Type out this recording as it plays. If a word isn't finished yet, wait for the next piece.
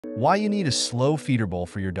Why you need a slow feeder bowl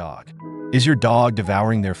for your dog. Is your dog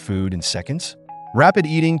devouring their food in seconds? Rapid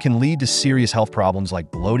eating can lead to serious health problems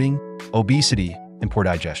like bloating, obesity, and poor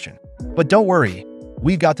digestion. But don't worry,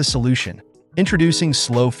 we've got the solution. Introducing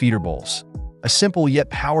slow feeder bowls, a simple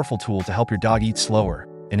yet powerful tool to help your dog eat slower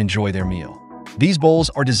and enjoy their meal. These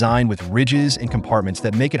bowls are designed with ridges and compartments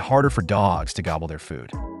that make it harder for dogs to gobble their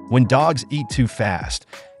food. When dogs eat too fast,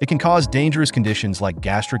 it can cause dangerous conditions like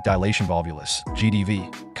gastric dilation volvulus,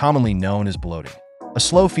 GDV, commonly known as bloating. A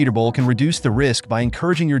slow feeder bowl can reduce the risk by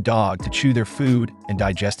encouraging your dog to chew their food and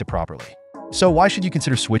digest it properly. So why should you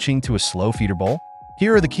consider switching to a slow feeder bowl?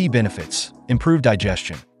 Here are the key benefits. Improved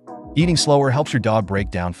digestion. Eating slower helps your dog break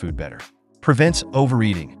down food better. Prevents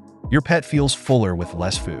overeating. Your pet feels fuller with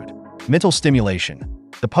less food. Mental stimulation.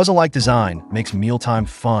 The puzzle-like design makes mealtime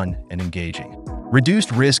fun and engaging.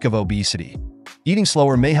 Reduced risk of obesity. Eating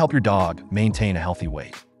slower may help your dog maintain a healthy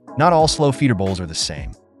weight. Not all slow feeder bowls are the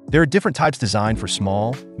same. There are different types designed for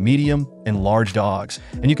small, medium, and large dogs,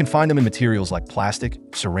 and you can find them in materials like plastic,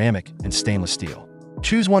 ceramic, and stainless steel.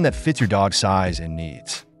 Choose one that fits your dog's size and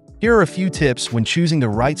needs. Here are a few tips when choosing the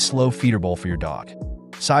right slow feeder bowl for your dog.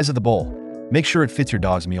 Size of the bowl. Make sure it fits your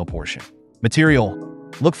dog's meal portion. Material.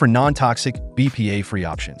 Look for non-toxic, BPA-free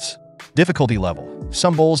options. Difficulty level.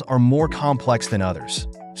 Some bowls are more complex than others,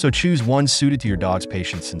 so choose one suited to your dog's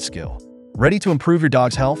patience and skill. Ready to improve your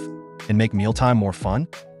dog's health and make mealtime more fun?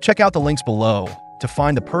 Check out the links below to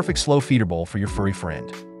find the perfect slow feeder bowl for your furry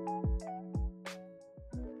friend.